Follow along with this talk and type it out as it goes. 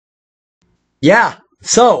Yeah,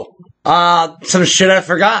 so, some shit I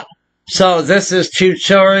forgot. So, this is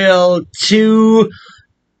tutorial 2B,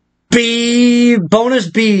 bonus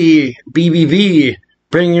B, BBB,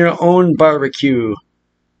 bring your own barbecue.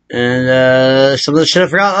 And, some of the shit I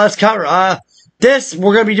forgot, let's cover.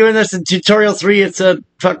 We're gonna be doing this in tutorial 3, it's a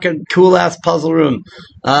fucking cool-ass puzzle room.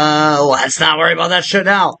 Let's not worry about that shit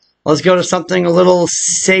now. Let's go to something a little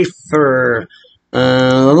safer.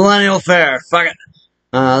 The Millennial Fair, fuck it.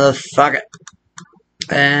 Fuck it.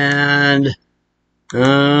 And,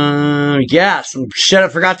 yeah, some shit I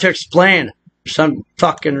forgot to explain. For some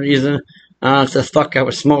fucking reason. I don't know what the fuck I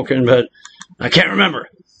was smoking, but I can't remember.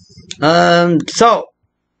 So,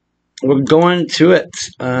 we're going to it.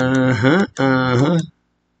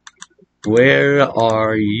 Where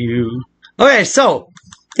are you? Okay, so,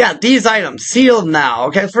 yeah, these items, sealed now.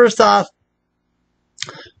 Okay, first off,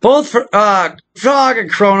 both Frog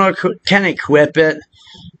and Chrono can equip it.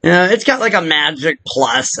 It's got like a magic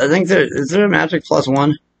plus. I think is there a magic plus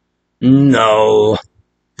 1? No.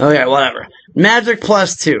 Okay, whatever. Magic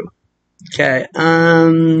plus 2. Okay,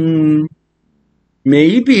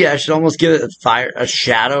 maybe I should almost give it a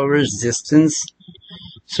shadow resistance.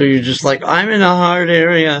 So you're just like, I'm in a hard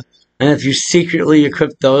area. And if you secretly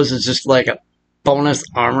equip those, it's just like a bonus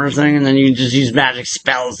armor thing. And then you just use magic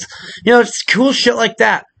spells. You know, it's cool shit like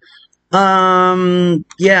that.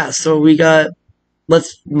 Yeah, so we got,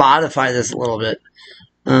 let's modify this a little bit.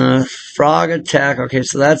 Frog attack. Okay,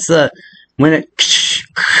 so that's when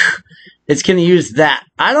it's gonna use that.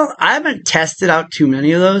 I haven't tested out too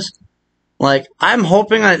many of those. Like, I'm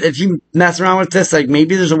hoping that if you mess around with this, like,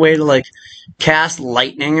 maybe there's a way to, like, cast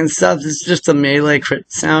lightning and stuff. It's just a melee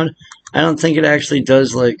crit sound. I don't think it actually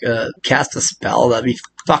does, like, cast a spell. That'd be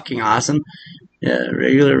fucking awesome. Yeah,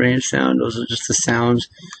 regular range sound. Those are just the sounds.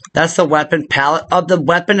 That's the weapon palette. Of the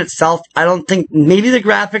weapon itself, I don't think, maybe the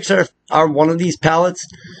graphics are one of these palettes.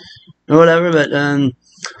 Or whatever, but, okay,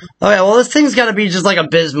 well, this thing's gotta be just, like,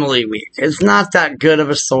 abysmally weak. It's not that good of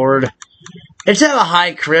a sword. It should have a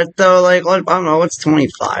high crit, though. Like, I don't know, what's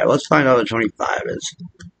 25? Let's find out what 25 is.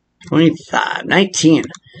 25. 19.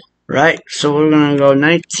 Right, so we're gonna go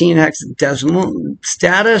 19 hexadecimal.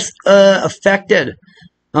 Status, affected.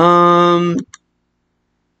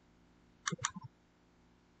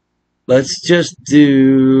 Let's just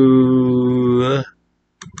do...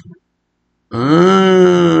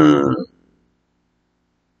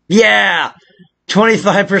 yeah!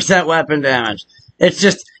 25% weapon damage. It's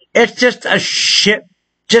just a shit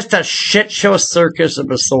show circus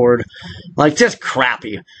of a sword. Like, just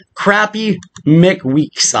crappy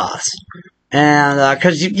McWeak sauce. And,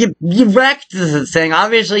 cause you wrecked the thing.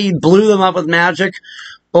 Obviously, you blew them up with magic,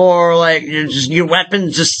 or, like, your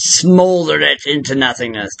weapon just smoldered it into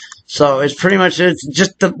nothingness. So, it's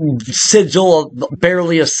just the sigil of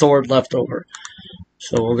barely a sword left over.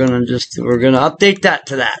 So, we're gonna update that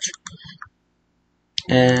to that.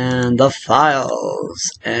 And the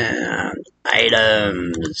files, and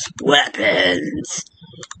items, weapons,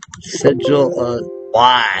 sigil,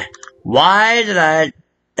 why? Why did I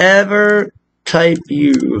ever type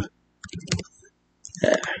you?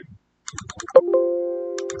 There.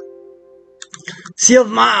 Sealed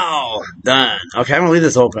Mao! Done. Okay, I'm gonna leave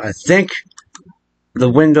this open. I think the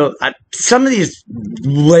window, some of these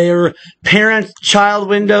layer parent-child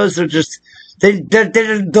windows are just,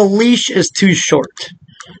 the leash is too short,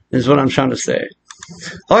 is what I'm trying to say.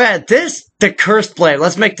 Okay, the cursed blade.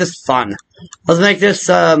 Let's make this fun. Let's make this,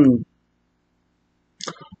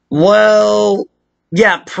 well,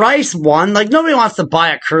 yeah, price 1. Like, nobody wants to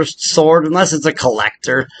buy a cursed sword unless it's a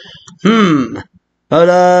collector.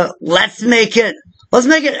 But, let's make it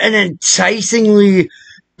an enticingly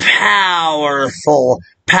powerful.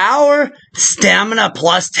 Power, stamina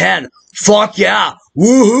plus 10. Fuck yeah.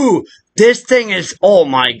 Woohoo. This thing is, oh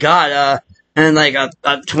my god, and like a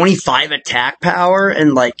 25 attack power,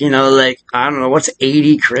 and like, you know, like, I don't know, what's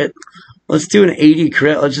 80 crit? Let's do an 80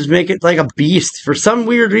 crit. Let's just make it like a beast. For some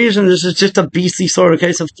weird reason, this is just a beastly sword.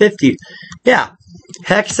 Okay, so 50. Yeah.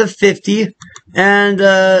 Hex of 50. And,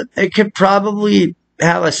 it could probably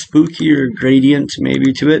have a spookier gradient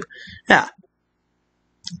maybe to it. Yeah.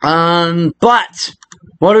 But,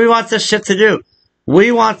 what do we want this shit to do?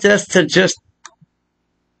 We want this to just,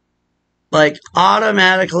 like,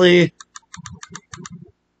 automatically,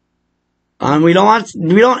 we don't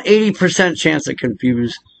 80% chance to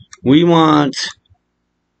confuse. We want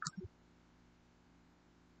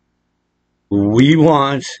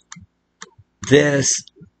this.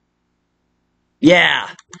 Yeah.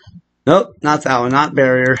 Nope, not that one, not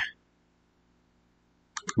barrier.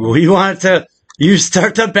 We want it to, You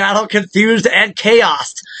start the battle confused and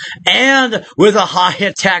chaos, and with a high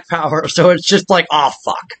attack power, so it's just like, oh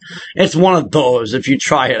fuck. It's one of those if you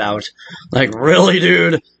try it out. Like, really,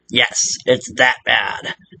 dude? Yes, it's that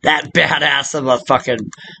bad. That badass of a fucking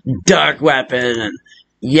dark weapon, and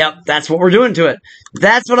yep, that's what we're doing to it.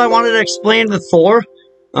 That's what I wanted to explain before.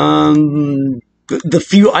 The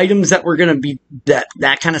few items that we're gonna be,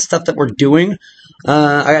 that kind of stuff that we're doing.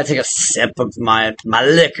 I gotta take a sip of my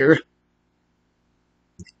liquor.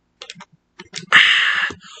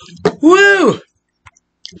 Woo!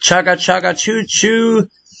 Chugga chugga choo choo.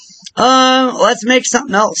 Let's make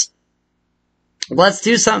something else. Let's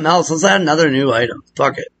do something else. Let's add another new item.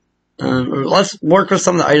 Fuck it. Let's work with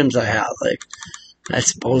some of the items I have. Like, I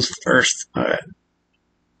suppose first. Alright.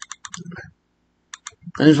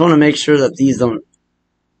 I just want to make sure that these don't...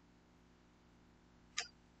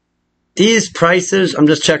 These prices, I'm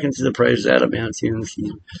just checking through the prices at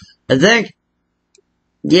I think...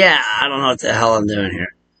 Yeah, I don't know what the hell I'm doing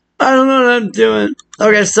here. I don't know what I'm doing.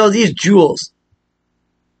 Okay, so these jewels.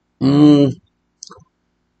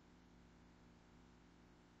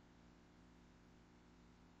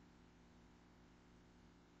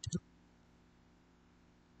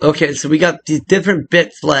 Okay, so we got these different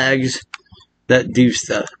bit flags that do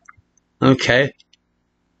stuff. Okay.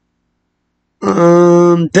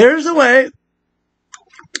 There's a way.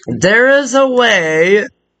 There is a way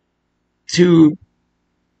to,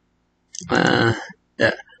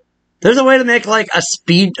 yeah. There's a way to make like a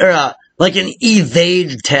speed, or like an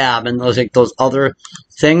evade tab and those, like those other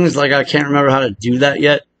things. Like, I can't remember how to do that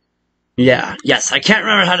yet. Yeah, yes, I can't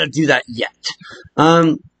remember how to do that yet.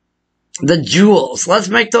 The jewels. Let's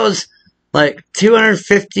make those like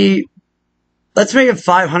 250. Let's make it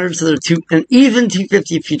 500 so they're an even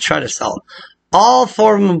 250 if you try to sell them. All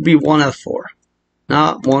four of them will be 1F4.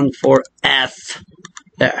 Not 14F.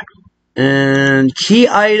 There. And key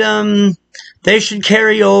item, they should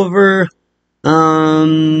carry over. We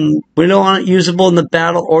don't want it usable in the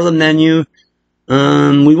battle or the menu.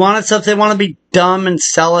 We want it so if they want to be dumb and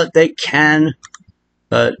sell it, they can.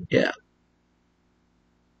 But, yeah.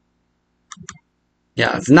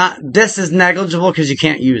 Yeah, it's not, this is negligible because you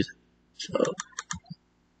can't use it. So,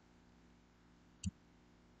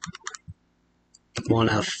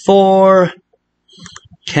 1F4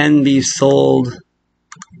 can be sold.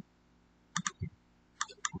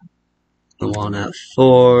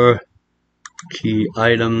 1F4 key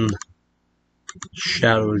item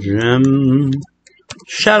shadow gem.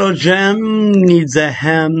 Shadow gem needs a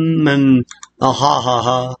hem and a ha ha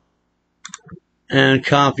ha. And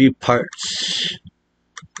copy parts.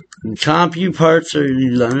 And copy parts are, I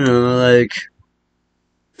don't know, like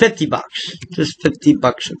 $50. Just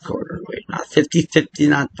 $50 a quarter. Wait, not 50, 50,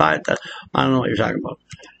 not 5. I don't know what you're talking about.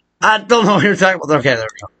 I don't know what you're talking about. Okay, there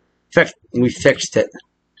we go. We fixed it.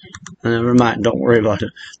 Never mind. Don't worry about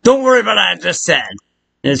it. Don't worry about what I just said.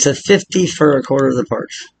 It's a 50 for a quarter of the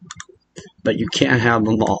parts. But you can't have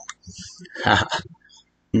them all.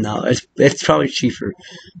 No, it's probably cheaper.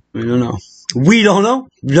 We don't know. We don't know.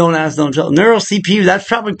 Don't ask, don't tell. Neural CPU, that's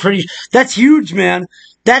probably pretty... That's huge, man.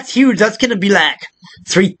 That's huge. That's going to be like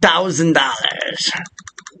 $3,000.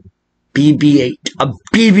 BB-8. A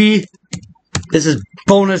BB. This is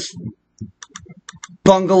bonus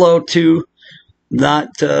bungalow 2. Not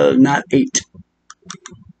 8.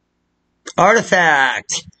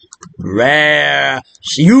 Artifact. Rare.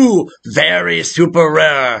 Very super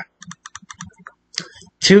rare.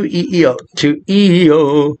 2 EEO. 2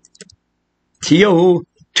 EEO. TO.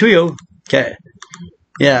 2 Okay.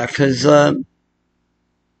 Yeah, because, I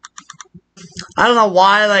don't know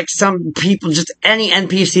why, like, some people, just any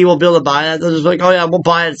NPC will be able to buy it. They're just like, oh yeah, we'll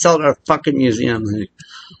buy it and sell it at a fucking museum. Like,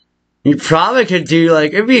 you probably could do,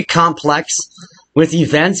 like, it'd be complex with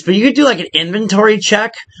events, but you could do, like, an inventory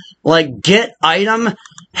check. Like, get item,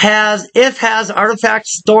 has artifact,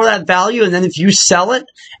 store that value, and then if you sell it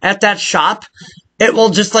at that shop, it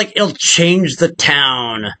will just, like, it'll change the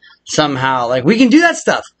town somehow. Like, we can do that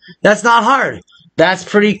stuff. That's not hard. That's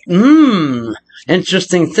pretty,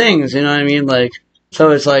 interesting things, you know what I mean? Like,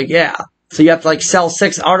 so it's like, yeah. So you have to, like, sell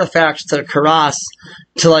 6 artifacts to Karas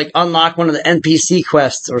to, like, unlock one of the NPC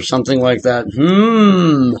quests or something like that.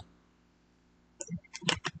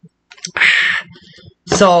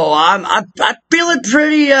 So, I'm feeling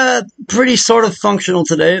pretty sort of functional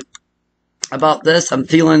today about this. I'm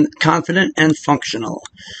feeling confident and functional.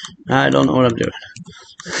 I don't know what I'm doing.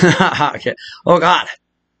 Okay. Oh, God.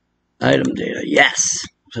 Item data. Yes.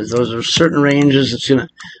 Because those are certain ranges. It's gonna...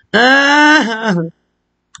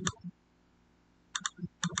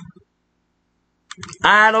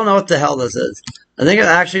 I don't know what the hell this is. I think it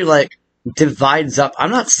actually, like, divides up.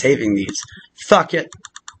 I'm not saving these. fuck it.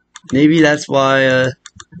 Maybe that's why,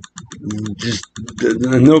 just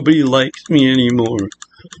nobody likes me anymore.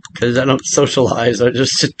 Because I don't socialize. I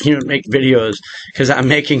just sit here and make videos. Because I'm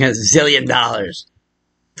making $1 zillion.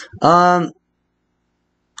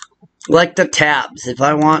 Like the tabs. If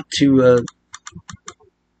I want to,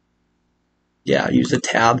 yeah, use a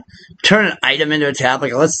tab. Turn an item into a tab.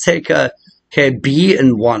 Like, let's take okay, B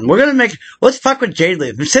and 1. We're gonna make, let's fuck with Jade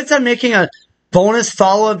Leaf. Since I'm making a bonus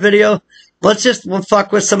follow-up video, we'll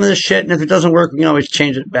fuck with some of this shit, and if it doesn't work, we can always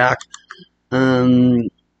change it back.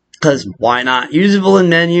 Because why not? Usable in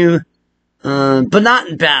menu, but not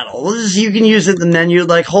in battle. You can use it in the menu,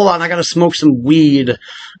 like, hold on, I gotta smoke some weed, in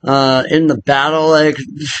the battle. Like,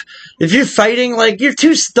 if you're fighting, like, you're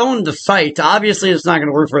too stoned to fight, obviously it's not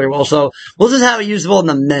gonna work very well, so we'll just have it usable in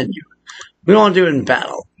the menu. We don't want to do it in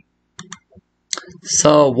battle.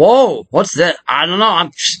 So, whoa, what's that? I don't know,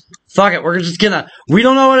 fuck it, we're just gonna, we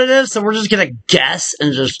don't know what it is, so we're just gonna guess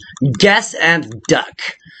and duck.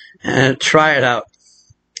 And try it out.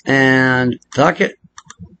 And fuck it.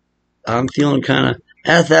 I'm feeling kind of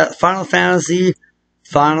at that Final Fantasy.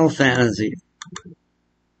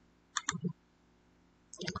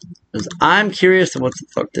 Because I'm curious to what the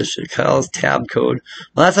fuck this shit calls tab code.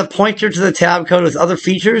 Well, that's a pointer to the tab code with other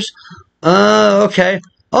features. Okay.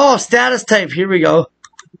 Oh, status type. Here we go.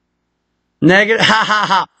 Negative. Ha ha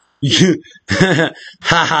ha. Ha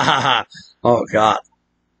ha ha ha. Oh god.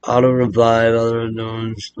 Auto revive, other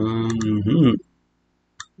unknowns.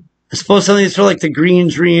 I suppose some of these are like the green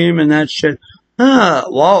dream and that shit.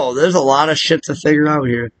 Whoa, there's a lot of shit to figure out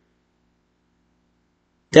here.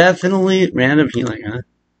 Definitely random healing, huh?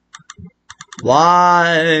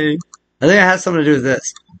 Why? I think it has something to do with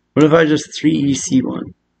this. What if I just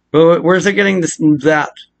 3EC1? Where's it getting this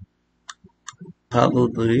that?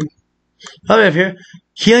 Probably up here.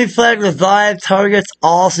 Healing flag revive targets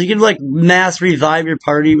all, so you can like mass revive your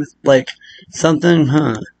party with like something,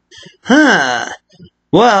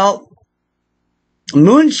 Well,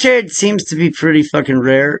 Moonshade seems to be pretty fucking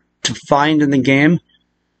rare to find in the game.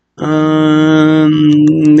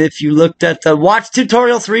 If you looked at the watch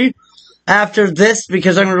tutorial 3 after this,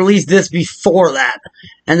 because I'm gonna release this before that,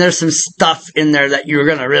 and there's some stuff in there that you're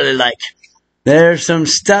gonna really like. There's some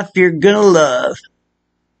stuff you're gonna love.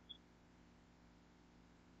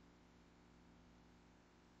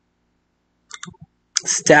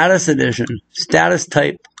 Status edition. Status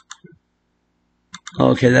type.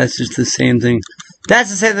 Okay, that's just the same thing. That's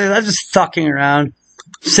the same thing. I'm just fucking around.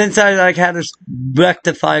 Since I like had to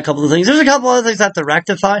rectify a couple of things. There's a couple other things I have to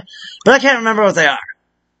rectify, but I can't remember what they are.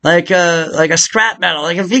 Like a scrap metal.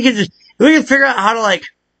 Like if we could figure out how to like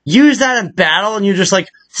use that in battle, and you just like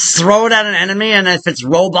throw it at an enemy, and if it's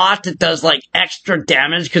robot, it does like extra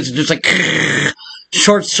damage because it just like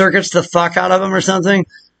short circuits the fuck out of them or something.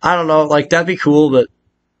 I don't know, like, that'd be cool, but,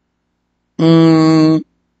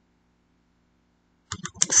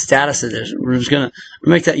 status edition. We're just gonna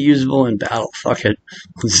make that usable in battle. Fuck it.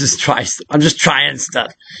 Let's just try, I'm just trying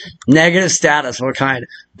stuff. Negative status, what kind?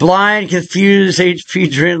 Blind, confused,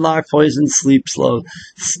 HP drain, lock, poison, sleep, slow.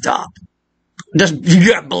 Stop. Just, you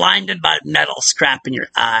got blinded by metal scrap in your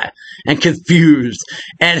eye, and confused,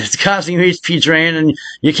 and it's causing you HP drain, and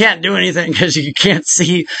you can't do anything because you can't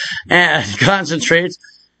see, and concentrate.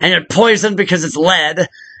 And you're poisoned because it's lead,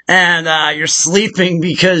 and you're sleeping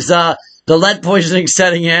because the lead poisoning's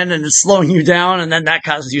setting in and it's slowing you down, and then that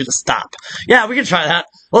causes you to stop. Yeah, we can try that.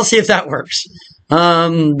 We'll see if that works.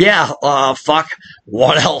 Fuck.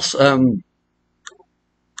 What else?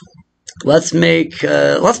 Let's make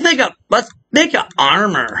a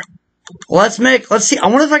armor. Let's see. I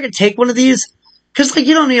wonder if I could take one of these, cause like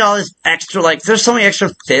you don't need all this extra. Like there's so many extra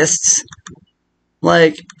fists.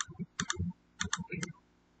 Like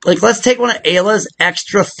let's take one of Ayla's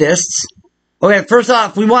extra fists. Okay, first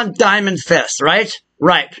off, we want diamond fists, right?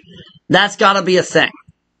 Right. That's gotta be a thing.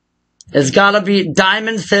 It's gotta be,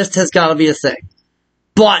 diamond fist has gotta be a thing.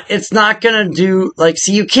 But it's not gonna do, like,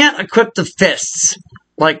 see, you can't equip the fists.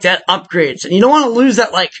 Like, that upgrades. And you don't want to lose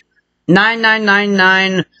that, like,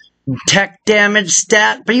 9999 tech damage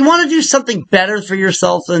stat. But you want to do something better for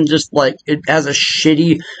yourself than just, like, it has a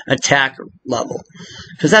shitty attack level.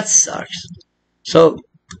 Because that sucks. So,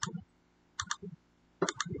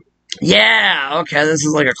 yeah, okay, this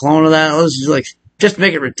is like a clone of that. Let's just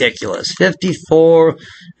make it ridiculous. 54,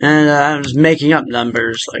 and I'm just making up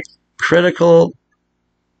numbers, like critical.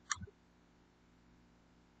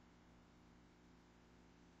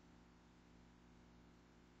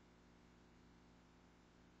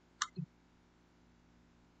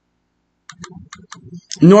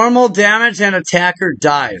 Normal damage and attacker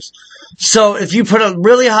dies. So if you put a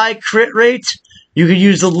really high crit rate, you could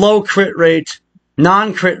use the low crit rate,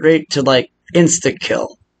 non-crit rate to, like,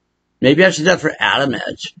 insta-kill. Maybe I should do that for Atom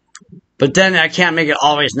Edge. But then I can't make it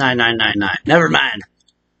always 9999. Never mind.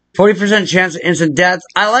 40% chance of instant death.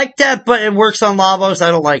 I like that, but it works on Lavos.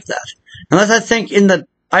 I don't like that. Unless I think in the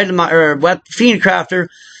item or Fiend Crafter,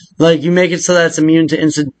 like, you make it so that it's immune to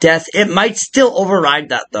instant death. It might still override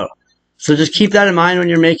that, though. So just keep that in mind when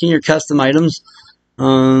you're making your custom items.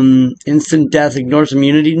 Instant death ignores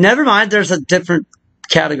immunity. Never mind, there's a different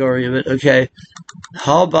category of it. Okay.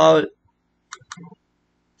 How about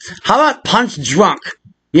Punch Drunk?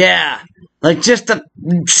 Yeah. Like, just a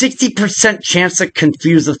 60% chance to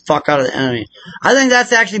confuse the fuck out of the enemy. I think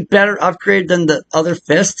that's actually better upgrade than the other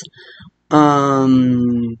fist. I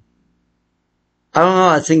don't know,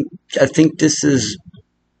 I think this is...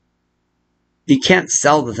 You can't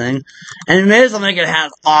sell the thing. And you may as well make it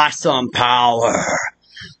have awesome power.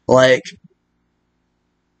 Like,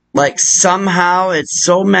 somehow it's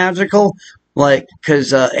so magical. Like,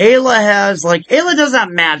 cause, Ayla has, like, Ayla doesn't have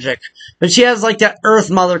magic, but she has, like, that Earth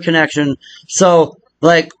Mother connection. So,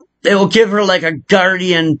 like, it will give her, like, a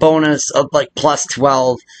Guardian bonus of, like, plus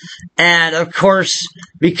 12. And, of course,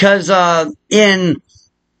 because, in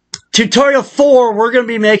Tutorial 4, we're gonna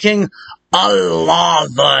be making a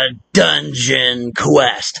lava dungeon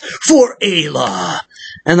quest for Ayla.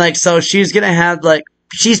 And, like, so she's gonna have, like,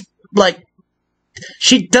 she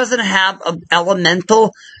doesn't have an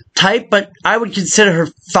elemental type, but I would consider her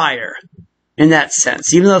fire in that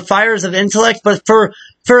sense. Even though fire is of intellect, but for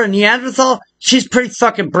a Neanderthal, she's pretty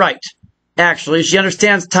fucking bright. Actually, she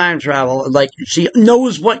understands time travel. Like, she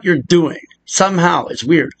knows what you're doing. Somehow. It's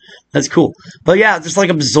weird. That's cool. But yeah, just like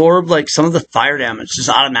absorb like some of the fire damage just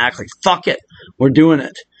automatically. Fuck it. We're doing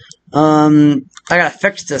it. I gotta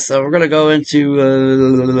fix this, so we're gonna go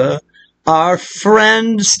into our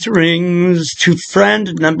friend strings to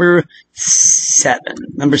friend number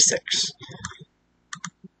 6.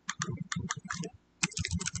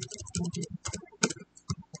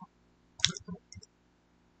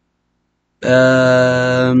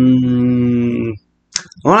 I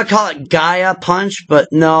want to call it Gaia Punch, but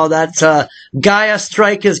no, that's Gaia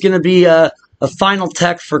Strike is going to be a final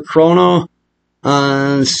tech for Chrono.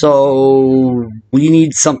 So we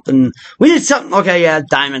need something. Okay, yeah,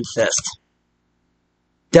 Diamond Fist.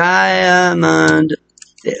 Diamond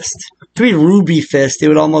Fist. To be Ruby Fist, it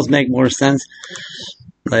would almost make more sense.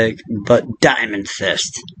 Like, but Diamond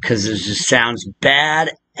Fist, because it just sounds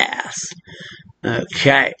badass.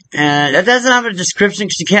 Okay, and that doesn't have a description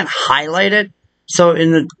because you can't highlight it. So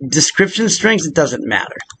in the description strings, it doesn't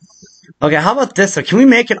matter. Okay, how about this? So can we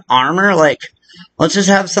make an armor? Like, let's just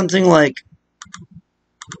have something like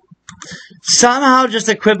somehow just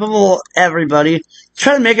equipable everybody.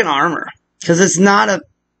 Try to make an armor because it's not a,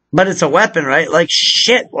 but it's a weapon, right? Like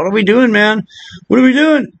shit. What are we doing, man? What are we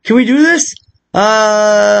doing? Can we do this?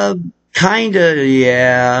 Kinda,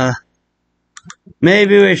 yeah.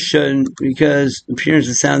 Maybe we shouldn't, because appearance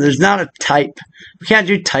and sound, there's not a type. We can't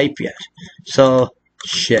do type yet. So,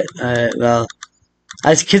 shit. Well,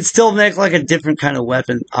 I could still make, like, a different kind of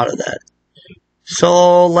weapon out of that.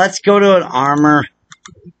 So, let's go to an armor.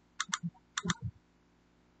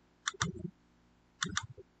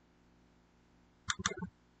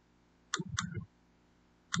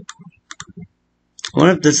 I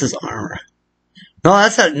wonder if this is armor. No,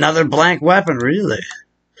 that's another blank weapon, really.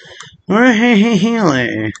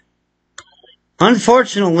 Really?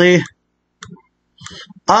 Unfortunately,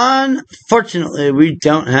 we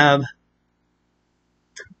don't have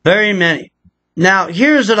very many. Now,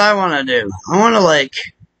 here's what I want to do. I want to, like,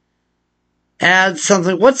 add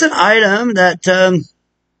something. What's an item that,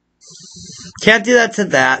 can't do that to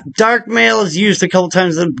that. Dark Mail is used a couple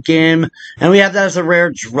times in the game, and we have that as a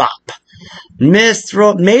rare drop.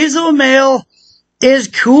 Meso Mail is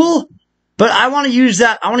cool, but I want to use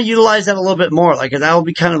that. I want to utilize that a little bit more. Like, that will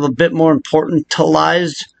be kind of a bit more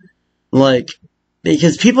importantized. Like,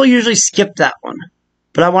 because people usually skip that one.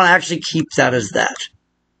 But I want to actually keep that as that.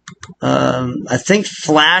 I think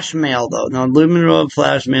Flash Mail, though. No, Lumen Road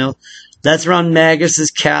Flash Mail. That's around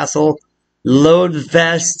Magus's castle. Load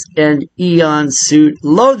Vest and Eon Suit.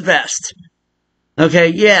 Load Vest. Okay,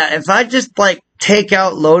 yeah, if I just, like, take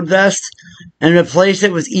out Load Vest and replace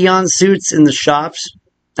it with Eon Suits in the shops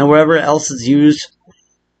and wherever else is used.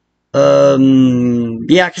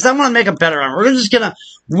 Yeah, because I want to make a better armor. Well, he's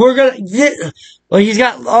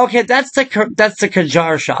got, okay, that's the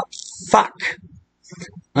Kajar shop. Fuck.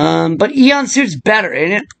 But Eon Suit's better,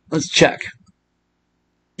 ain't it? Let's check.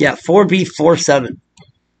 Yeah, 4B47.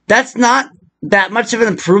 That's not that much of an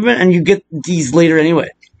improvement, and you get these later anyway.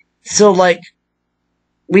 So, like,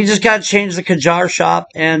 we just gotta change the Kajar shop,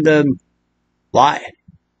 and, Why?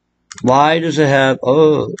 Why does it have...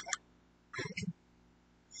 Oh.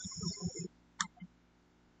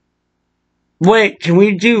 Wait, can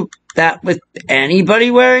we do that with anybody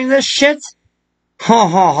wearing this shit? Ha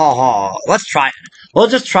ha ha ha. Let's try it. We'll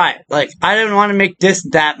just try it. Like, I didn't want to make this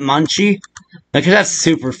that munchy. Like, 'cause that's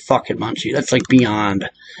super fucking munchy. That's like beyond.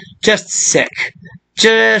 Just sick.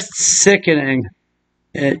 Just sickening.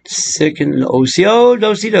 It's sickening. OCO,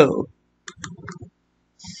 do-si-do.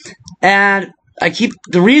 And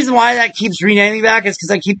the reason why that keeps renaming back is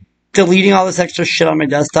because I keep deleting all this extra shit on my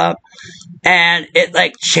desktop. And it,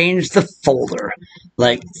 like, changed the folder.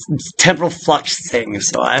 Like, temporal flux thing.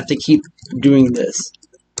 So I have to keep doing this.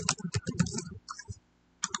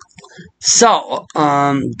 So,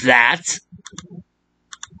 that.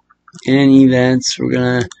 In events, we're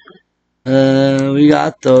gonna, we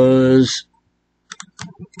got those.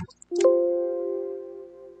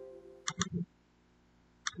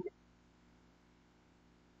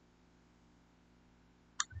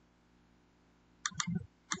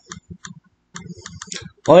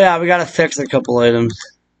 Oh yeah, we gotta fix a couple items.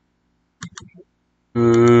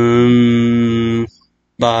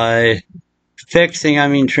 By fixing, I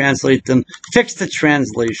mean translate them. Fix the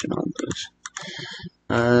translation on those.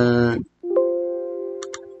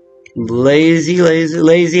 Lazy,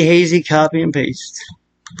 hazy, copy and paste.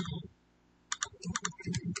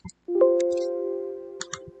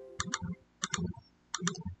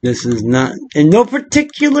 This is not in no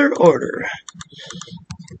particular order.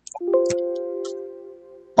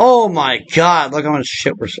 Oh my god, look how much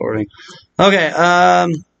shit we're sorting. Okay,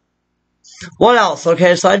 what else?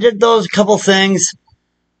 Okay, so I did those couple things.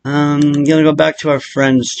 Gonna go back to our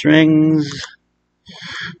friend strings.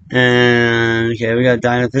 And, okay, we got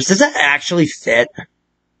Dynafish. Does that actually fit?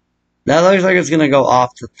 That looks like it's gonna go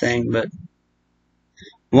off the thing, but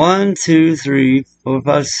 1, 2, 3, 4,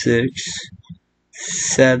 5, 6,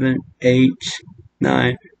 7, 8,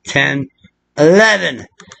 9, 10, 11.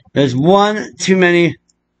 There's one too many.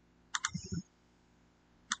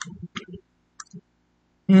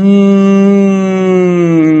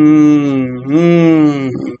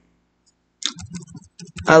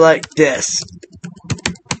 I like this.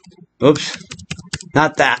 Oops.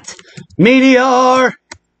 Not that. Meteor!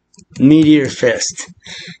 Meteor fist.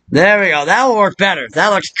 There we go. That'll work better. That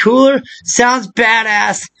looks cooler. Sounds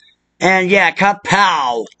badass. And yeah,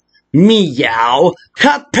 kapow. Meow.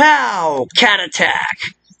 Kapow. Cat attack.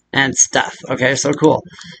 And stuff. Okay, so cool.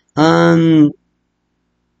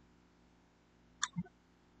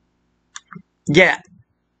 Yeah.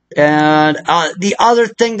 And the other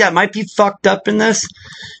thing that might be fucked up in this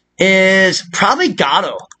is probably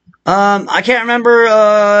Gato. I can't remember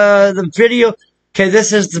the video. Okay,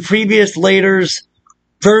 this is the previous later's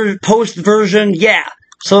post version. Yeah.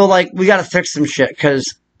 So, like, we gotta fix some shit,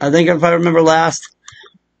 because I think if I remember last,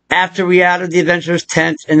 after we added the Adventurer's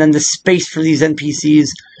Tent and then the space for these NPCs,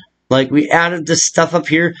 like, we added this stuff up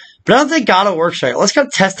here. But I don't think Gato works right. Let's go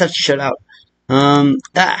test that shit out.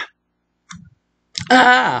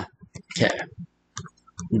 Okay.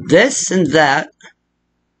 This and that.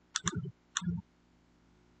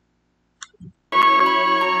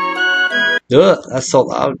 Ugh, that's so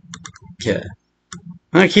loud. Okay.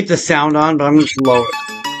 I'm gonna keep the sound on, but I'm just lower it.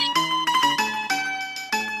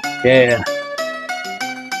 Yeah.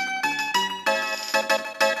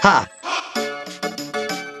 Ha!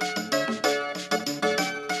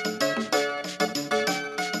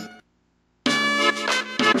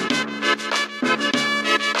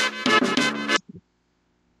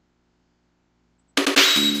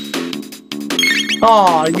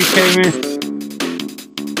 Oh, are you kidding me?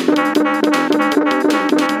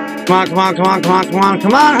 Come on, come on, come on, come on, come on,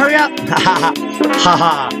 come on, hurry up! Ha ha ha! Ha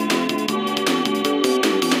ha!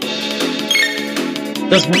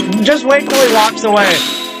 Just wait till he walks away.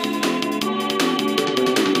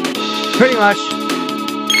 Pretty much.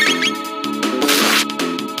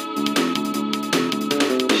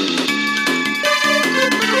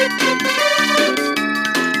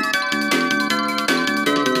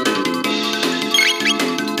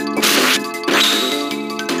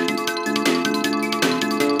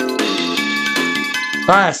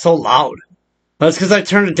 Ah, it's so loud. That's because I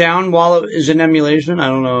turned it down while it is in emulation. I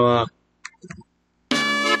don't know.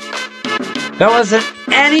 There wasn't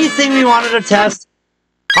anything we wanted to test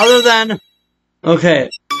other than... Okay.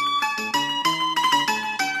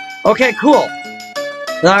 Okay, cool.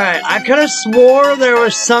 Alright, I could have swore there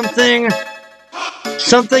was something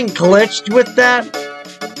glitched with that.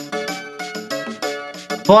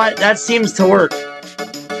 But that seems to work.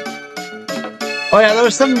 Oh yeah, there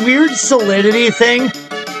was some weird solidity thing.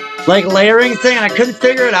 Like layering thing, and I couldn't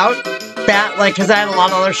figure it out. that, like, because I had a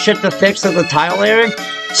lot of other shit to fix at the tile layering.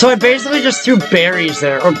 So I basically just threw berries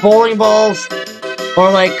there, or bowling balls,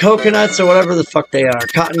 or like coconuts, or whatever the fuck they are.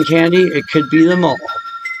 Cotton candy, it could be them all.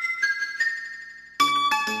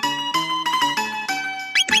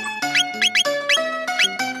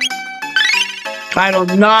 I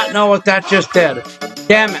do not know what that just did.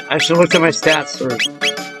 Damn it, I should have looked at my stats first.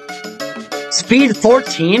 Speed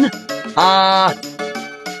 14?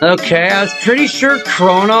 Okay, I was pretty sure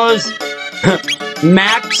Chrono's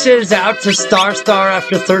maxes out to Star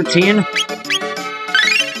after 13.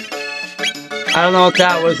 I don't know what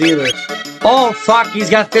that was either. Oh, fuck, he's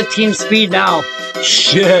got 15 speed now.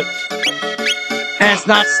 Shit. And it's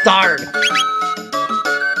not starred.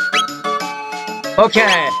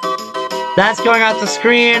 Okay. That's going out the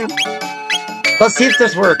screen. Let's see if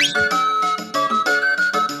this works.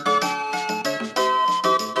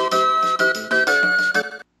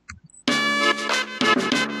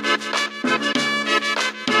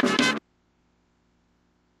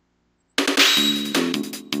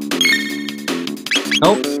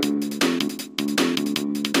 Nope.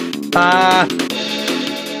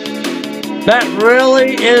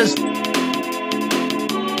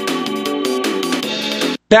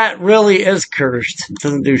 That really is cursed. It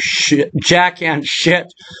doesn't do shit. Jack and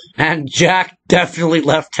shit. And Jack definitely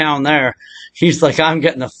left town there. He's like, I'm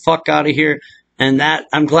getting the fuck out of here. And that,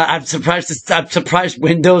 I'm surprised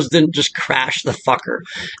Windows didn't just crash the fucker.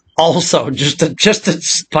 Also, just to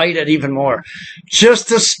spite it even more. Just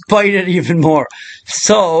to spite it even more.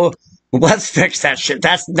 So, let's fix that shit.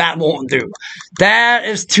 That won't do. That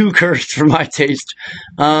is too cursed for my taste.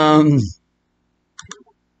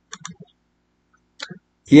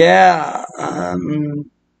 Yeah,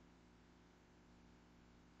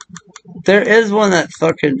 there is one that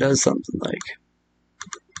fucking does something like.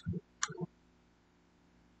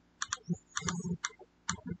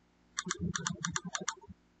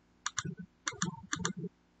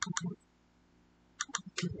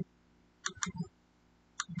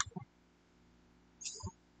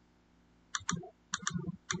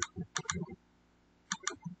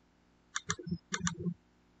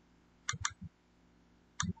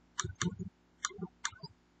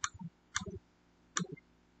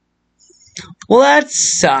 Well, that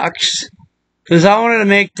sucks. Because I wanted to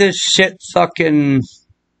make this shit fucking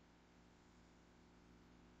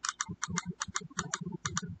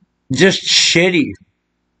just shitty.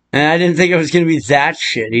 And I didn't think it was going to be that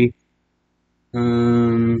shitty.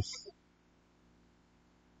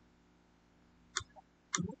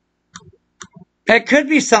 It could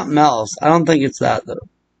be something else. I don't think it's that, though.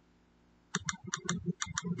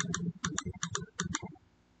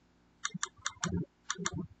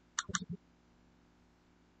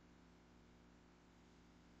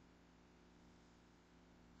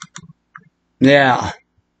 Yeah.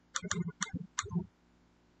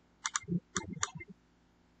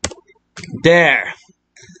 There.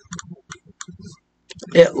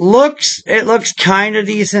 It looks kind of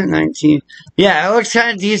decent. 19. Yeah, it looks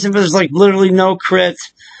kind of decent, but there's like literally no crit.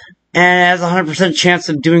 And it has a 100% chance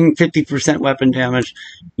of doing 50% weapon damage.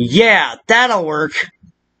 Yeah, that'll work.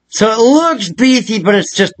 So it looks beefy, but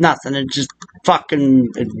it's just nothing. It's just fucking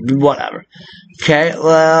whatever. Okay,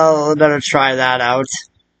 well, I better try that out.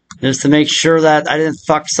 Just to make sure that I didn't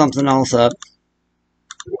fuck something else up.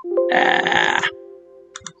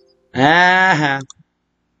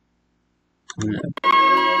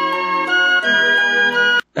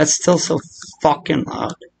 That's still so fucking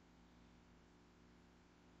loud.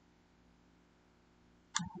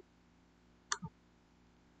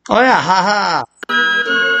 Oh yeah, haha.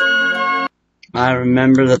 I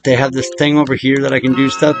remember that they have this thing over here that I can do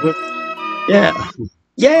stuff with. Yeah.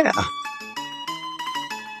 Yeah.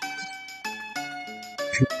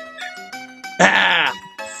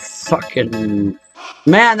 Fucking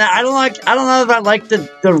man, I don't know if I like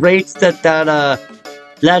the rates that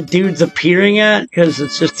dude's appearing at, because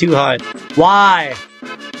it's just too high. Why?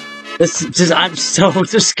 I'm so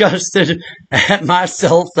disgusted at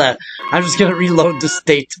myself that I'm just gonna reload the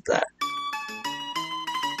state of that.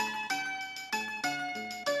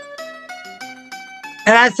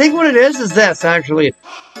 And I think what it is this, actually.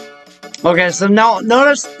 Okay, so now,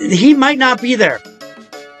 notice, he might not be there.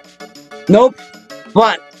 Nope.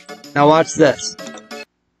 But, now watch this.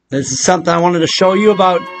 This is something I wanted to show you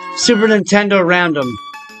about Super Nintendo Random.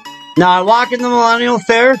 Now, I walk in the Millennial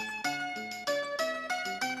Fair.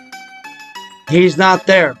 He's not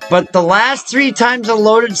there. But the last 3 times I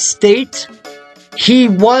loaded state, he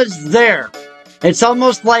was there. It's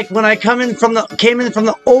almost like when I came in from the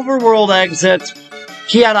overworld exit,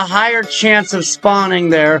 he had a higher chance of spawning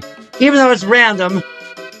there. Even though it's random,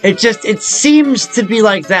 it seems to be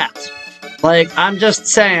like that. Like, I'm just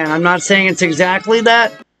saying, I'm not saying it's exactly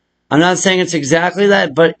that. I'm not saying it's exactly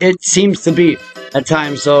that, but it seems to be at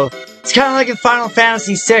times. So it's kind of like in Final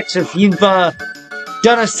Fantasy VI. If you've done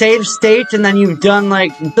a save state and then you've done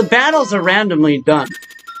like the battles are randomly done,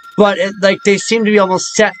 but like they seem to be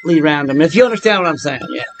almost setly random. If you understand what I'm saying,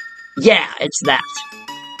 yeah, it's that.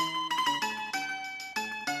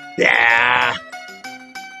 Yeah.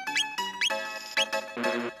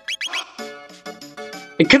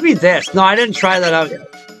 It could be this. No, I didn't try that out yet.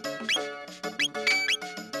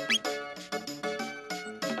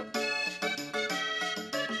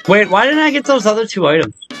 Wait, why didn't I get those other 2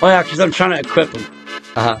 items? Oh yeah, because I'm trying to equip them.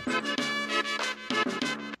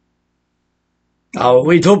 Oh,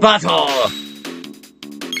 we do battle!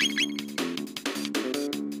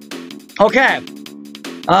 Okay.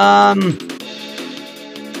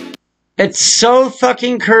 It's so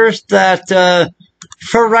fucking cursed that,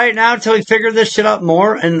 for right now, until we figure this shit out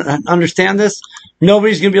more and understand this,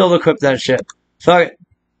 nobody's gonna be able to equip that shit. Fuck it.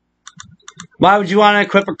 Why would you want to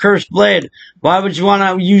equip a cursed blade? Why would you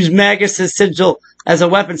want to use Magus' sigil as a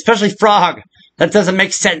weapon, especially Frog? That doesn't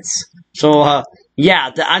make sense. So,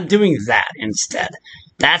 yeah, I'm doing that instead.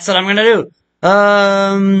 That's what I'm gonna do.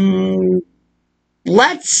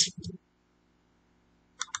 Let's...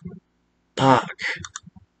 Fuck.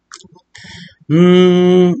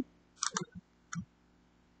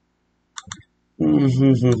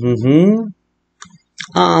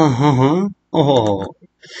 Oh.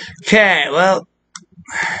 Okay, well...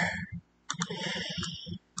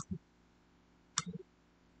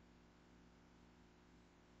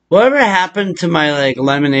 Whatever happened to my, like,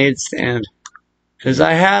 lemonade stand? Because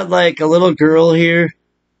I had, like, a little girl here.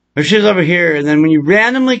 Or she was over here, and then when you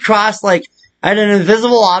randomly cross, like, I had an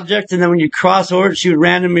invisible object, and then when you cross over it, she would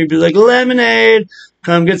randomly be like, lemonade!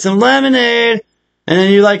 Come get some lemonade! And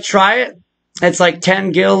then you, like, try it. It's like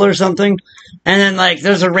 10 gil or something. And then, like,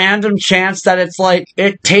 there's a random chance that it's, like,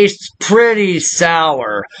 it tastes pretty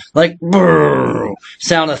sour. Like, brrr,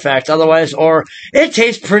 sound effect. Otherwise, or, it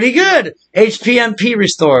tastes pretty good. HP MP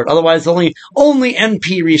restored. Otherwise, only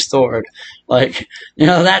MP restored. Like, you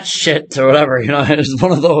know, that shit or whatever, you know, it's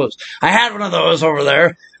one of those. I had one of those over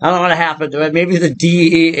there. I don't know what happened to it. Maybe the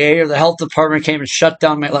DEA or the health department came and shut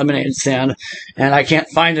down my lemonade stand, and I can't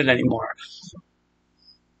find it anymore.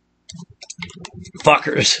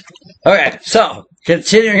 Fuckers. Okay, so,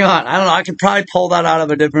 continuing on. I don't know, I could probably pull that out of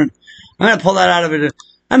a different... I'm gonna pull that out of a...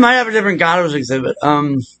 I might have a different Gatos exhibit.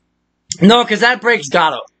 No, because that breaks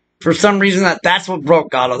Gato. For some reason, that's what broke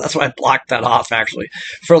Gato. That's why I blocked that off, actually,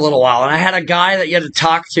 for a little while. And I had a guy that you had to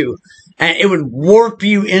talk to, and it would warp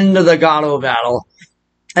you into the Gato battle,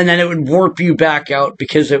 and then it would warp you back out,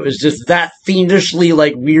 because it was just that fiendishly,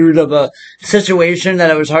 like, weird of a situation that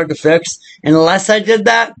it was hard to fix. Unless I did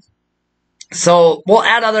that... So, we'll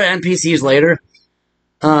add other NPCs later.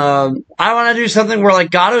 I want to do something where,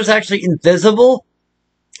 like, Gato's actually invisible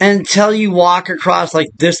until you walk across, like,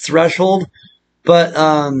 this threshold. But,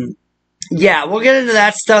 yeah, we'll get into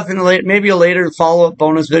that stuff in maybe a later follow-up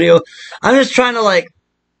bonus video. I'm just trying to, like,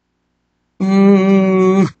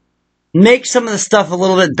 make some of the stuff a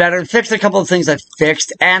little bit better, fix a couple of things I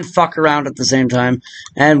fixed, and fuck around at the same time,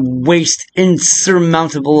 and waste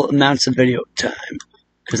insurmountable amounts of video time.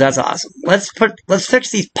 Because that's awesome. Let's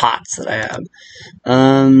fix these pots that I have.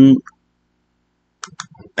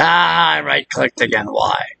 I right-clicked again.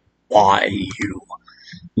 Why? Why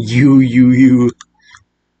you?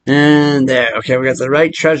 And there. Okay, we got the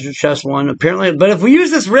right treasure chest one. Apparently, but if we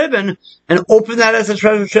use this ribbon and open that as a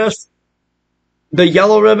treasure chest, the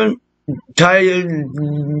yellow ribbon, tie a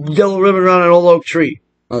yellow ribbon around an old oak tree.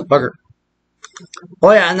 Motherfucker.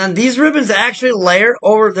 Oh yeah, and then these ribbons actually layer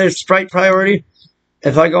over their sprite priority.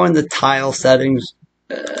 If I go into tile settings,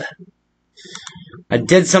 I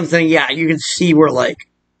did something, yeah, you can see where, like,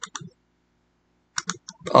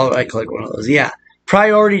 I'll right-click one of those, yeah,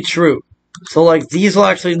 priority true. So, like, these will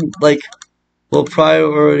actually, like, will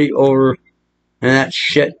priority over and that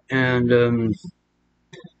shit, and,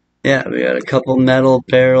 yeah, we got a couple metal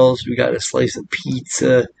barrels, we got a slice of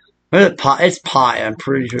pizza, it's pie, I'm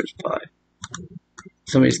pretty sure it's pie.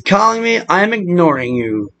 Somebody's calling me, I'm ignoring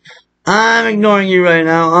you. I'm ignoring you right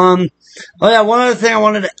now. Oh yeah, one other thing I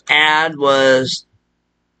wanted to add was...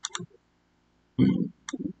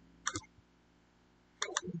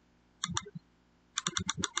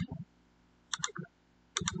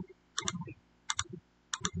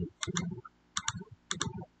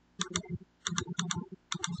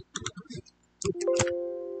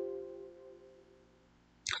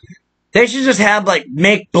 They should just have, like,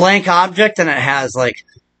 make blank object, and it has, like,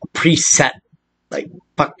 a preset, like,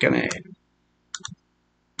 fucking A.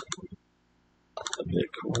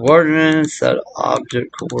 object coordinates, that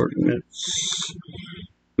object coordinates,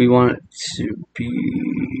 we want it to be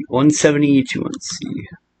 170 to 1C.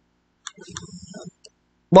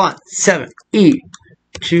 17E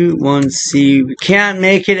to 1C. We can't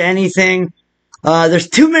make it anything. There's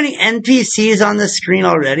too many NPCs on the screen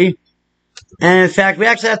already. And in fact, we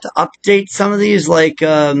actually have to update some of these, like, we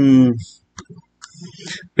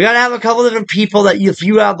gotta have a couple different people that if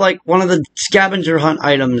you have, like, one of the scavenger hunt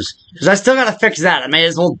items, because I still gotta fix that. I may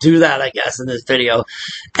as well do that, I guess, in this video.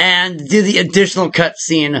 And do the additional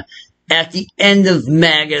cutscene at the end of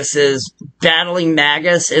Magus's battling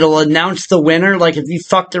Magus. It'll announce the winner. Like, if you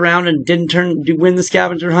fucked around and didn't win the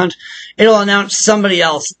scavenger hunt, it'll announce somebody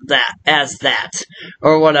else as that,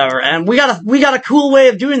 or whatever. And we got a cool way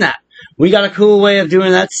of doing that.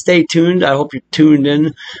 Stay tuned. I hope you're tuned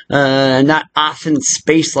in, not off in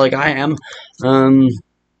space like I am.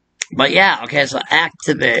 But yeah, okay, so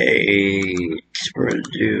activate. We're gonna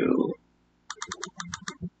do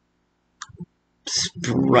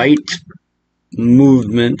sprite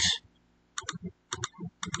movement,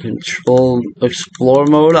 control explore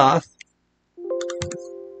mode off,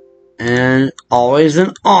 and always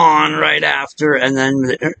an on right after, and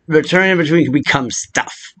then returning in between can become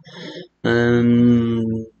stuff.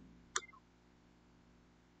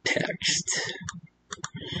 Text.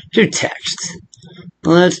 Do text.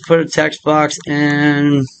 Let's put a text box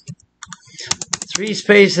and 3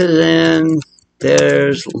 spaces in.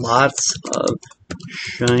 There's lots of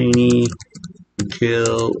shiny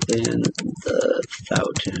gill in the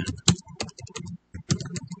fountain.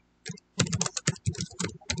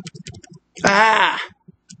 Ah!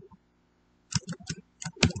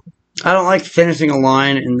 I don't like finishing a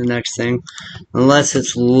line in the next thing unless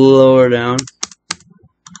it's lower down.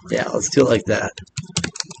 Yeah, let's do it like that.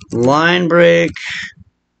 Line break.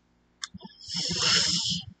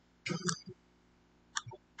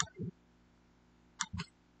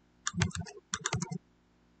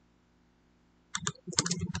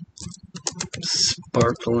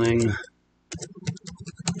 Sparkling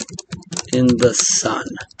in the sun.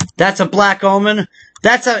 That's a black omen.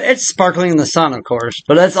 It's sparkling in the sun, of course,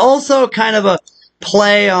 but it's also kind of a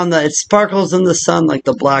play on it sparkles in the sun like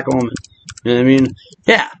the black omen. You know what I mean?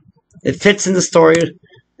 Yeah, it fits in the story.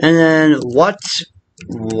 And then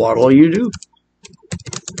what'll you do?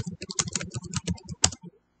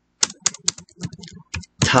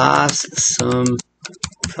 Toss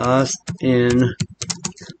in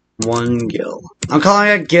 1 gill. I'm calling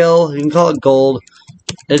it gill. You can call it gold.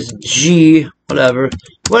 It's G, whatever.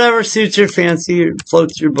 Whatever suits your fancy, or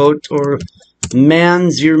floats your boat, or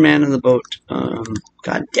mans your man in the boat.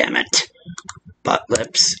 God damn it. Butt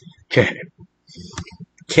lips. Okay.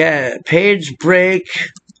 Okay, page break.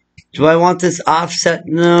 Do I want this offset?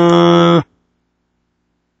 No.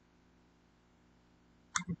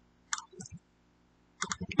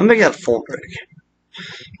 I'll make that a full break.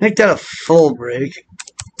 Make that a full break.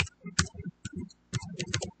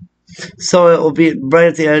 So it will be right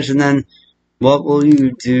at the edge, and then what will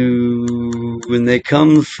you do when they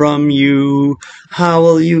come from you? How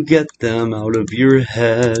will you get them out of your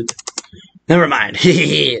head? Never mind.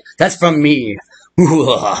 That's from me.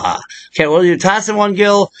 Okay, well, you toss in 1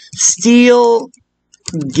 gill, steal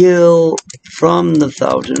gill from the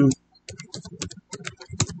fountain.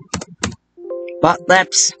 Butt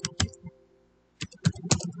lips.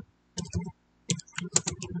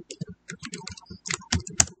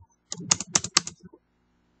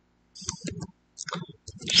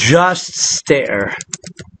 Just stare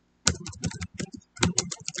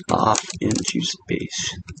off into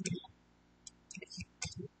space.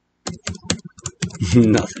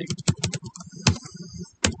 Nothing.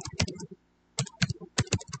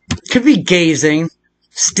 Could be gazing,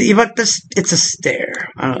 but it's a stare.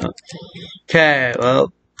 I don't know. Okay,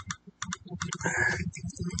 well,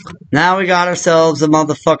 now we got ourselves a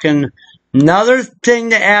motherfucking another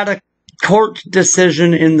thing to add a court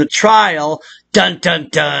decision in the trial. Dun dun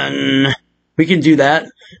dun. We can do that.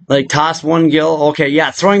 Like toss 1 gill. Okay,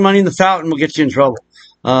 yeah, throwing money in the fountain will get you in trouble.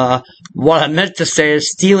 What I meant to say is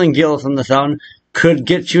stealing gill from the fountain could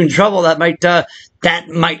get you in trouble. That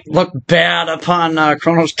might look bad upon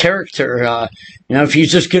Chrono's character. You know, if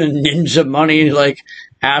he's just gonna ninja money like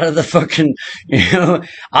out of the fucking, you know,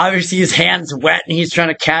 obviously his hand's wet and he's trying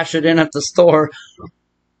to cash it in at the store.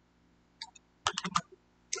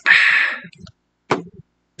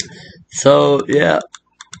 So yeah,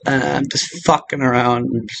 I'm just fucking around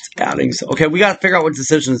and just adding. So okay, we gotta figure out what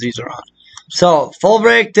decisions these are on. So full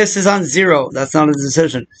break. This is on 0. That's not a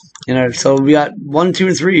decision. You know. So we got 1, 2,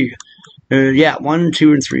 and 3. Yeah, 1,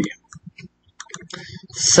 2, and 3.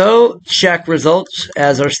 So check results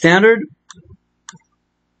as our standard.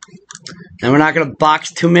 And we're not going to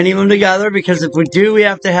box too many of them together, because if we do, we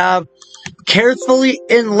have to have carefully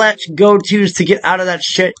inlet go-tos to get out of that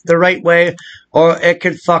shit the right way, or it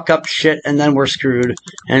could fuck up shit and then we're screwed.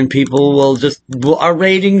 And people will our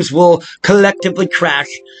ratings will collectively crash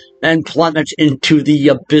and plummet into the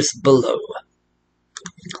abyss below.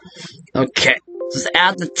 Okay, just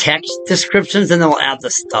add the text descriptions and then we'll add the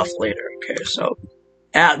stuff later. Okay, so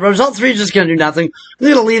result 3 is just going to do nothing. I'm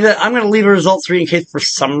going to leave it. I'm going to leave a result 3 in case for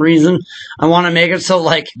some reason I want to make it so,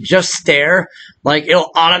 like, just stare. Like,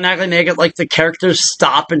 it'll automatically make it like the characters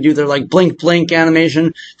stop and do their, like, blink blink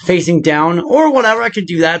animation facing down or whatever. I could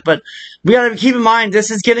do that, but we got to keep in mind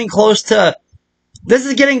this is getting close to, this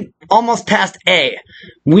is getting almost past A.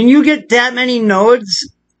 When you get that many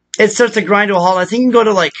nodes, it starts to grind to a halt. I think you can go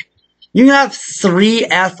to, like, you can have 3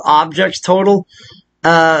 F objects total.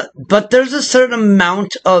 But there's a certain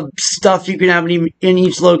amount of stuff you can have in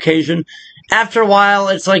each location. After a while,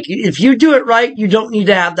 it's like, if you do it right, you don't need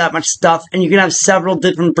to have that much stuff, and you can have several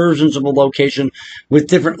different versions of a location with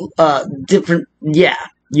different, yeah,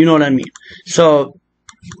 you know what I mean. So,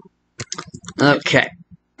 okay.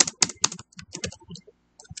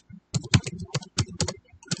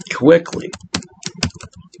 Quickly.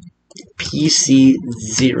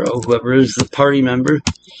 PC0, whoever is the party member,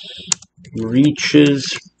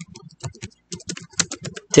 reaches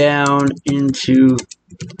down into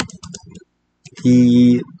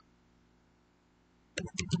the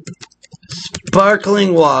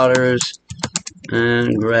sparkling waters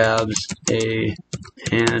and grabs a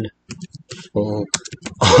handful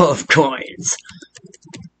of coins.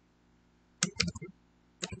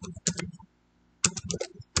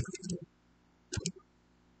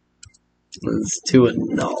 Let's do a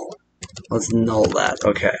null. Let's null that.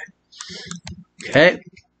 Okay. Okay.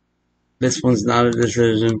 This one's not a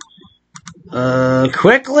decision.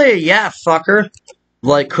 Quickly! Yeah, fucker.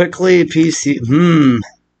 Like, quickly, PC.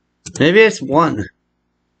 Maybe it's 1.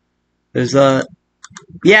 There's a...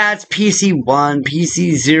 Yeah, it's PC1,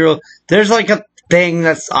 PC0. There's like a thing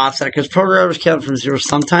that's offset, because programmers count from 0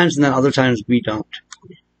 sometimes, and then other times we don't.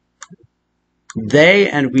 They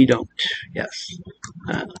and we don't. Yes.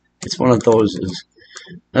 It's one of those.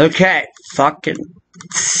 Okay. Fucking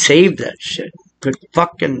save that shit. Quit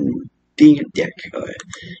fucking being a dick. Okay.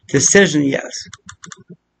 Decision, yes.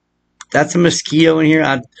 That's a mosquito in here.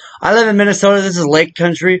 I live in Minnesota. This is lake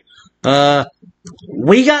country.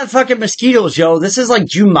 We got fucking mosquitoes, yo. This is like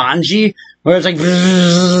Jumanji, where it's like,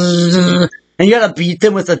 and you gotta beat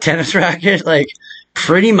them with a tennis racket. Like,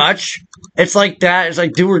 pretty much. It's like that. It's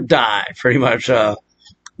like do or die, pretty much.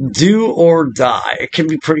 Do or die. It can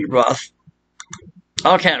be pretty rough.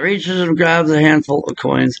 Okay, reaches and grabs a handful of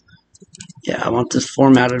coins. Yeah, I want this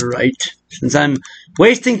formatted right. Since I'm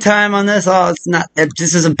wasting time on this, it's not. If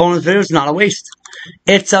this is a bonus video, it's not a waste.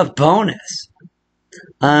 It's a bonus.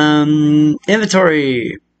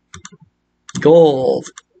 Inventory. Gold.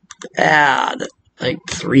 Add. Like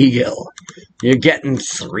 3 gil. You're getting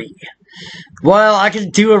 3. Well, I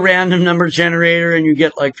could do a random number generator and you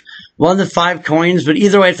get like 1 to 5 coins, but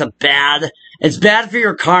either way it's bad. It's bad for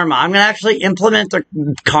your karma. I'm gonna actually implement the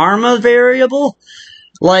karma variable.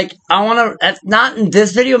 Like, I wanna, that's not in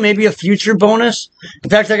this video, maybe a future bonus.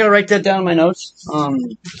 In fact, I gotta write that down in my notes.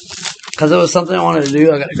 Cause it was something I wanted to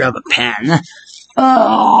do. I gotta grab a pen.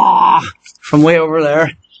 From way over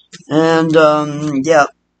there. And, yeah.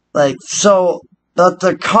 Like, so,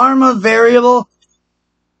 the karma variable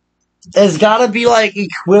has gotta be, like,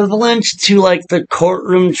 equivalent to, like, the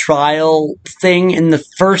courtroom trial thing in the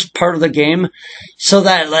first part of the game. So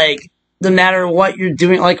that, like, no matter what you're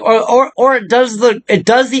doing, like, or it does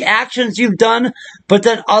the actions you've done, but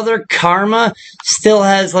then other karma still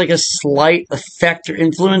has, like, a slight effect or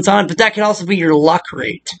influence on it. But that can also be your luck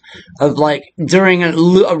rate of, like, during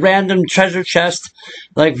a random treasure chest,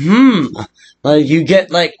 like, like, you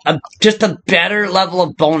get, like, just a better level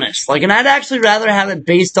of bonus. Like, and I'd actually rather have it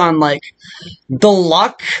based on, like, the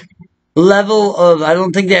luck level of, I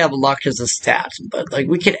don't think they have luck as a stat, but, like,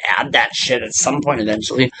 we could add that shit at some point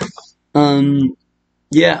eventually.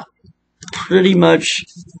 Yeah. Pretty much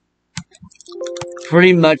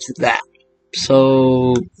that.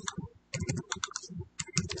 So,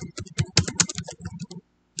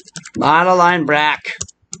 monoline brack.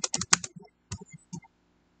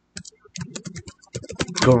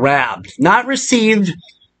 Grabbed. Not received,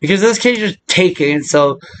 because in this case you're taking,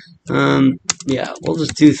 so, yeah, we'll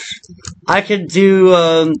just do, I could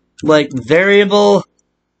do, like, variable,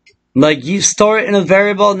 like, you store it in a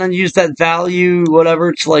variable and then use that value,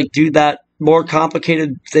 whatever, to, like, do that more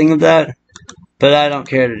complicated thing of that, but I don't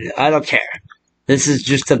care to do, I don't care. This is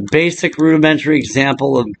just a basic rudimentary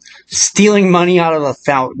example of stealing money out of a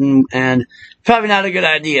fountain, and probably not a good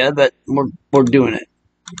idea, but we're doing it.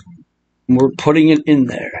 We're putting it in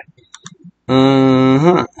there.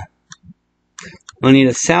 I need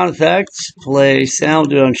a sound effect. Play sound.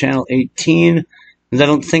 Do it on channel 18. Because I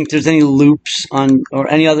don't think there's any loops on or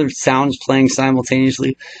any other sounds playing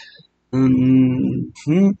simultaneously.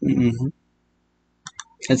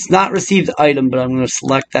 It's not received item, but I'm going to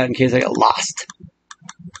select that in case I get lost.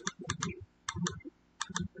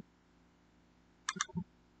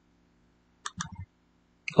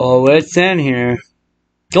 Oh, it's in here.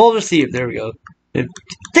 Gold received. There we go.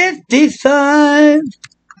 55.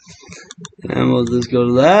 And we'll just go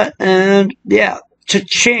to that. And yeah,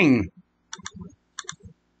 cha-ching.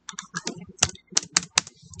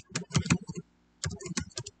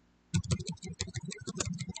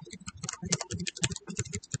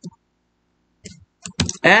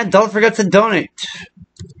 And don't forget to donate.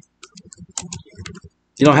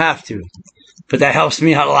 You don't have to, but that helps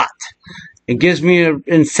me out a lot. It gives me an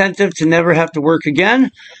incentive to never have to work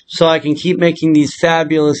again, so I can keep making these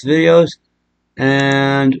fabulous videos,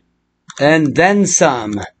 and then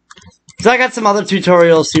some. So I got some other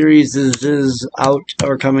tutorial series is out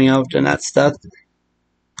or coming out and that stuff.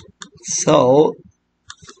 So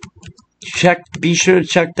be sure to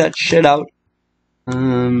check that shit out.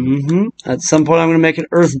 At some point I'm going to make an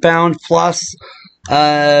Earthbound Plus,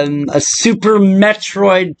 a Super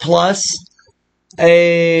Metroid Plus,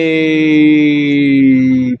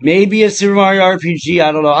 maybe a Super Mario RPG,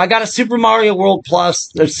 I don't know. I got a Super Mario World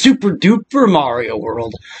Plus, a Super Duper Mario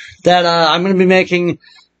World, that I'm going to be making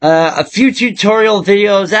a few tutorial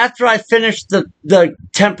videos after I finish the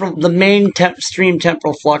main stream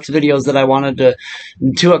Temporal Flux videos that I wanted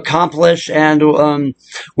to accomplish, and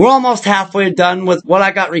we're almost halfway done with what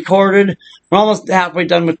I got recorded. We're almost halfway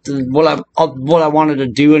done with what I wanted to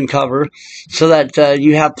do and cover, so that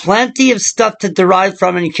you have plenty of stuff to derive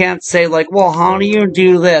from, and you can't say like, well, how do you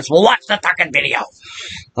do this? Well, watch the fucking video.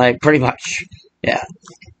 Like, pretty much, yeah.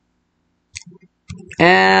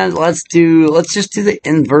 And let's just do the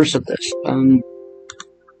inverse of this. I'm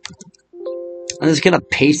just gonna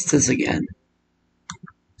paste this again.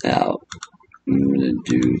 Now, I'm gonna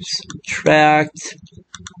do subtract,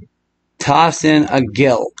 toss in a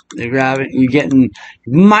gill. You grab it, you're getting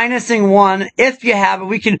minusing 1. If you have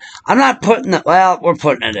it, I'm not putting it, well, we're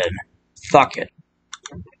putting it in. Fuck it.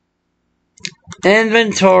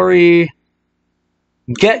 Inventory,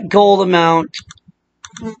 get gold amount.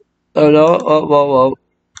 Oh no, whoa.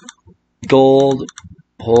 Gold.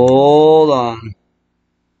 Hold on.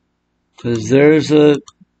 Because there's a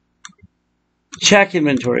check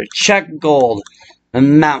inventory. Check gold.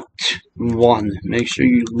 Amount 1. Make sure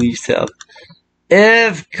you at least have.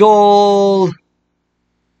 If gold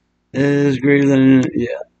is greater than,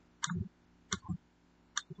 yeah.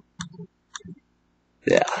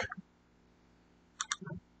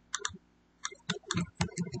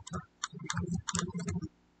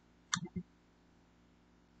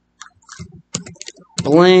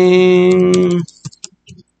 Bling.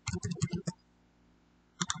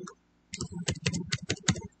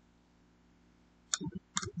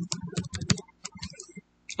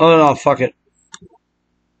 Oh no, fuck it.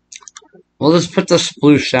 We'll just put the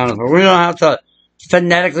sploosh sound. We don't have to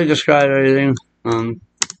phonetically describe everything.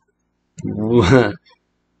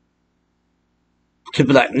 Could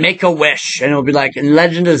be like, make a wish, and it'll be like, in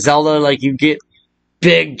Legend of Zelda, like, you get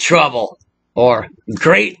big trouble. Or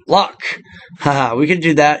great luck. Haha, we could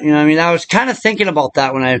do that. You know what I mean? I was kind of thinking about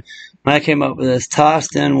that when I came up with this.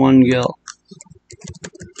 Tossed in 1 gill.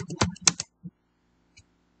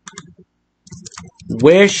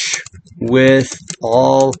 Wish with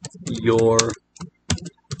all your,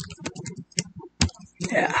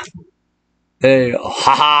 yeah. There you go.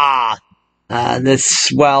 Haha. This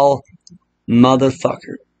swell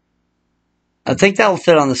motherfucker. I think that'll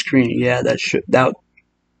fit on the screen. Yeah, that should.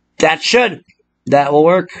 That will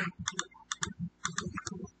work.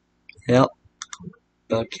 Yep.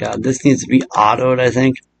 Okay, this needs to be autoed, I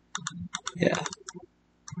think. Yeah.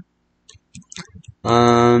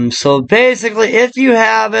 So basically, if you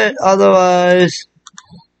have it, otherwise,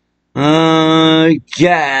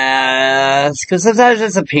 guess, because sometimes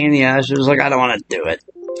it's a pain in the ass. You're just like, I don't want to do it.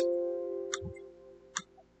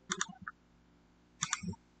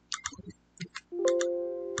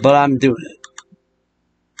 But I'm doing it.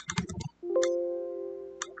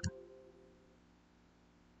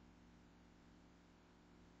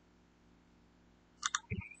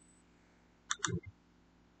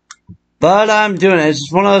 It's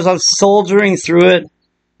just one of those, I'm soldiering through it.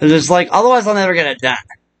 It's just like, otherwise I'll never get it done.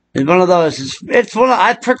 It's one of those.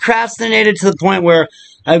 I procrastinated to the point where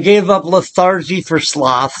I gave up lethargy for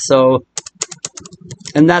sloth, so,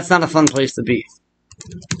 and that's not a fun place to be.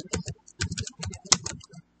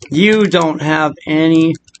 You don't have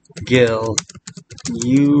any gil.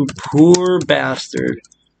 You poor bastard.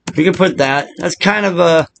 We can put that. That's kind of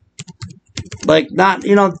a, like, not,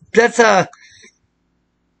 you know, that's a,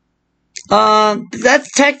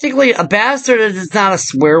 that's technically a bastard. It's not a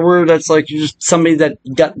swear word. That's like you're just somebody that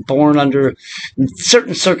got born under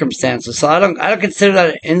certain circumstances. So I don't consider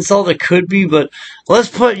that an insult. It could be, but let's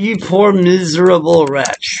put you poor miserable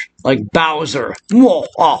wretch, like Bowser. Oh,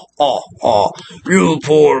 oh, oh, oh, you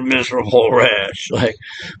poor miserable wretch. Like,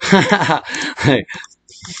 like.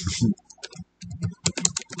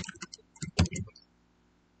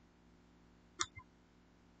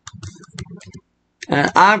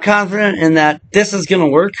 I'm confident in that this is going to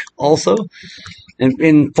work also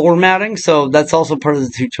in formatting, so that's also part of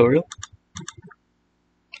the tutorial.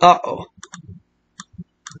 Uh-oh.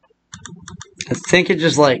 I think it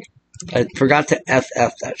just like, I forgot to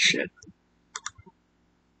FF that shit.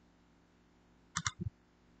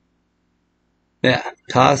 Yeah,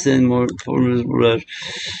 toss in more,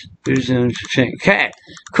 okay,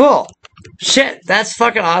 cool. Shit, that's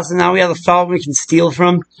fucking awesome. Now we have a file we can steal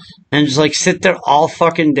from and just like sit there all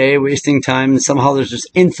fucking day wasting time, and somehow there's just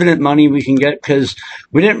infinite money we can get because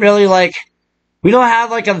we didn't really like, we don't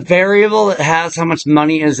have like a variable that has how much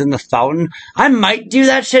money is in the fountain. I might do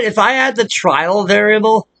that shit. If I had the trial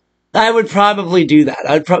variable, I would probably do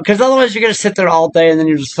that. Because otherwise you're going to sit there all day and then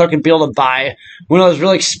you're just fucking be able to buy one of those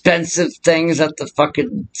really expensive things at the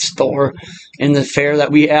fucking store in the fair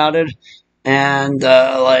that we added. And,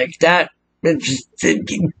 like, that,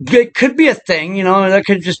 it could be a thing, you know, that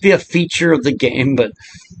could just be a feature of the game, but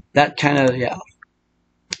that kind of, yeah.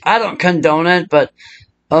 I don't condone it, but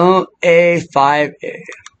OA5A.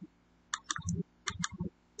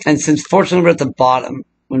 And since fortunately we're at the bottom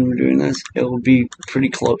when we're doing this, it will be pretty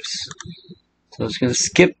close. So I'm just going to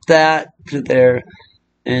skip that to there,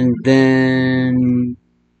 and then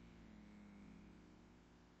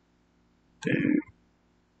there.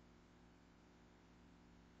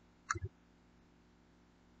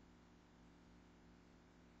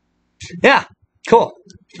 Yeah, cool.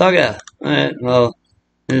 Okay. Alright, well,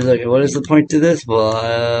 there's like, what is the point to this?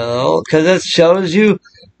 Well, because it shows you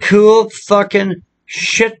cool fucking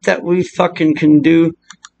shit that we fucking can do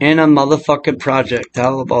in a motherfucking project.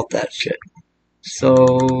 How about that shit?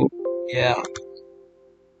 So, yeah.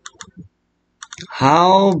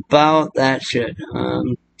 How about that shit?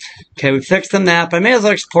 Okay, we fixed the map. I may as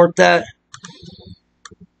well export that.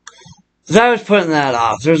 I was putting that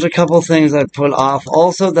off. There's a couple things I put off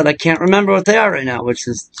also that I can't remember what they are right now, which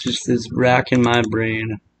is just is racking my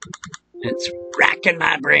brain. It's racking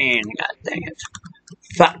my brain. God dang it.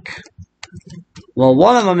 Fuck. Well,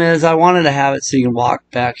 one of them is I wanted to have it so you can walk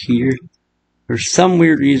back here for some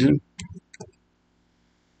weird reason.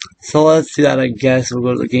 So let's do that, I guess. We'll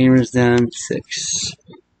go to the gamers then. 6.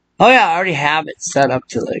 Oh yeah, I already have it set up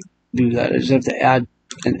to like do that. I just have to add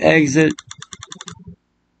an exit.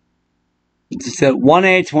 It's at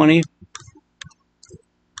 1A20.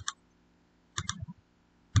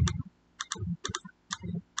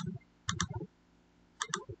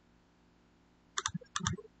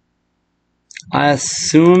 I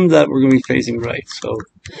assume that we're going to be facing right, so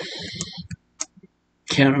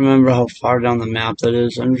can't remember how far down the map that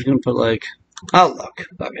is. I'm just going to put like, oh look,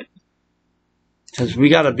 fuck it. Because we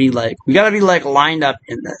gotta be like lined up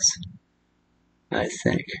in this, I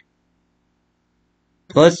think.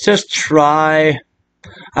 Let's just try.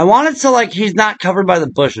 I want it to like he's not covered by the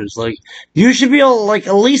bushes. Like you should be able to like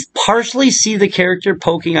at least partially see the character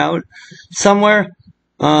poking out somewhere,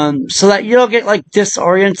 so that you don't get like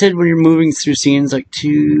disoriented when you're moving through scenes. Like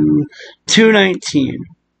 219.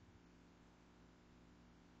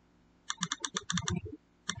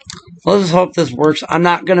 Let's just hope this works. I'm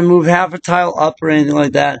not gonna move half a tile up or anything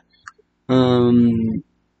like that. But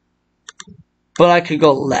I could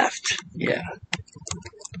go left. Yeah.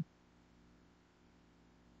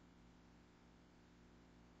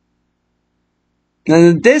 And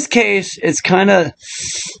in this case, it's kind of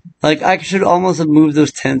like I should almost have moved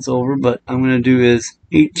those tents over, but I'm going to do is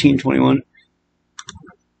 1821.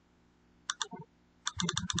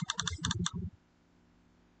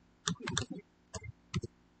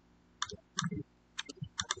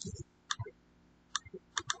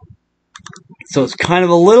 So it's kind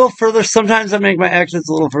of a little further. Sometimes I make my exits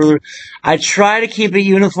a little further. I try to keep it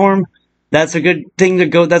uniform. That's a good thing to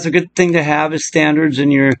go. That's a good thing to have as standards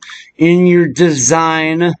in your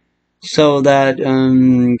design, so that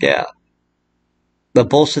yeah, the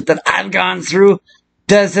bullshit that I've gone through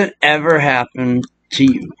doesn't ever happen to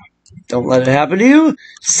you. Don't let it happen to you.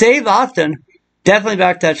 Save often. Definitely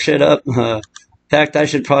back that shit up. In fact, I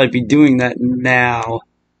should probably be doing that now.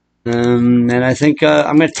 And I think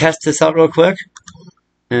I'm going to test this out real quick.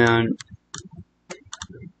 And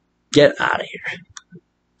get out of here.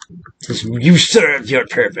 You served your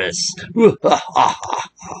purpose.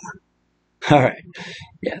 Alright.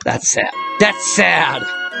 Yeah, that's sad. That's sad.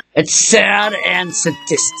 It's sad and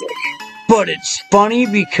sadistic. But it's funny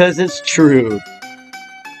because it's true.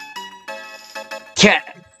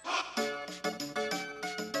 Cat.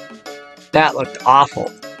 That looked awful.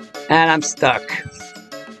 And I'm stuck.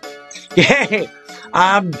 Yay!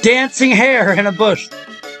 I'm dancing hair in a bush.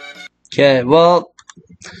 Okay, well,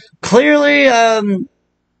 clearly,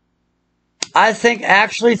 I think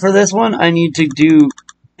actually for this one, I need to do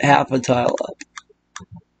half a tile up.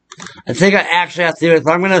 I think I actually have to do it. If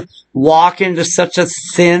I'm going to walk into such a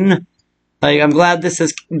thin, like, I'm glad this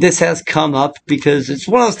has come up because it's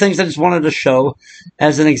one of those things I just wanted to show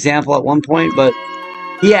as an example at one point, but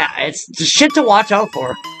yeah, it's just shit to watch out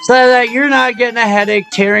for. So that you're not getting a headache,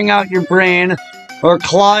 tearing out your brain, or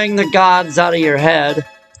clawing the gods out of your head.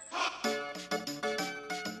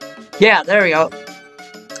 Yeah, there we go.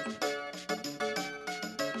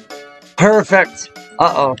 Perfect.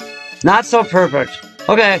 Uh-oh. Not so perfect.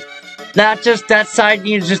 Okay. That side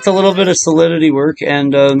needs just a little bit of solidity work,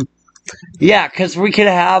 and, yeah, because we could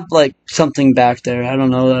have, like, something back there. I don't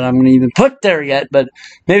know that I'm going to even put there yet, but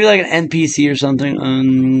maybe like an NPC or something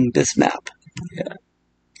on this map. Yeah.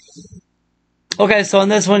 Okay, so on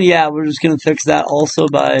this one, yeah, we're just going to fix that also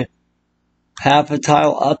by half a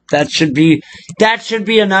tile up. That should be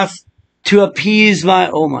enough to appease my,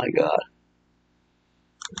 oh my god.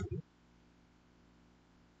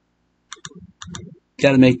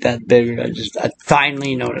 Gotta make that bigger. I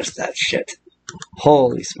finally noticed that shit.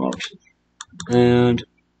 Holy smokes. And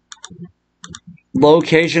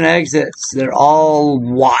location exits, they're all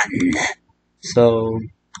one. So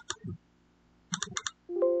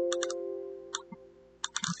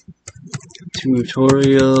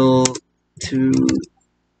tutorial 2,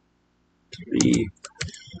 3.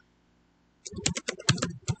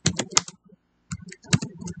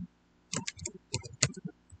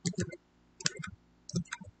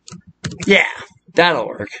 Yeah, that'll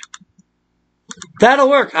work. That'll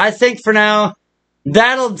work. I think for now,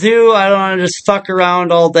 that'll do. I don't want to just fuck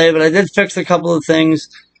around all day, but I did fix a couple of things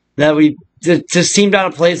that just seemed out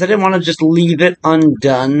of place. I didn't want to just leave it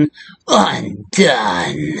undone.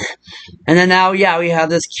 Undone. And then now, yeah, we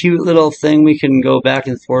have this cute little thing we can go back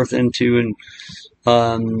and forth into and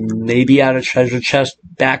maybe add a treasure chest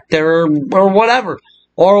back there or whatever.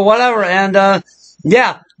 Or whatever. And,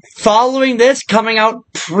 yeah. Following this, coming out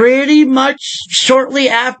pretty much shortly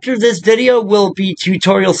after this video, will be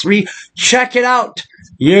Tutorial 3. Check it out.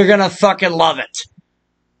 You're gonna fucking love it.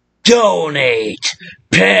 Donate.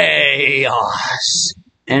 Pay us.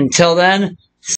 Until then,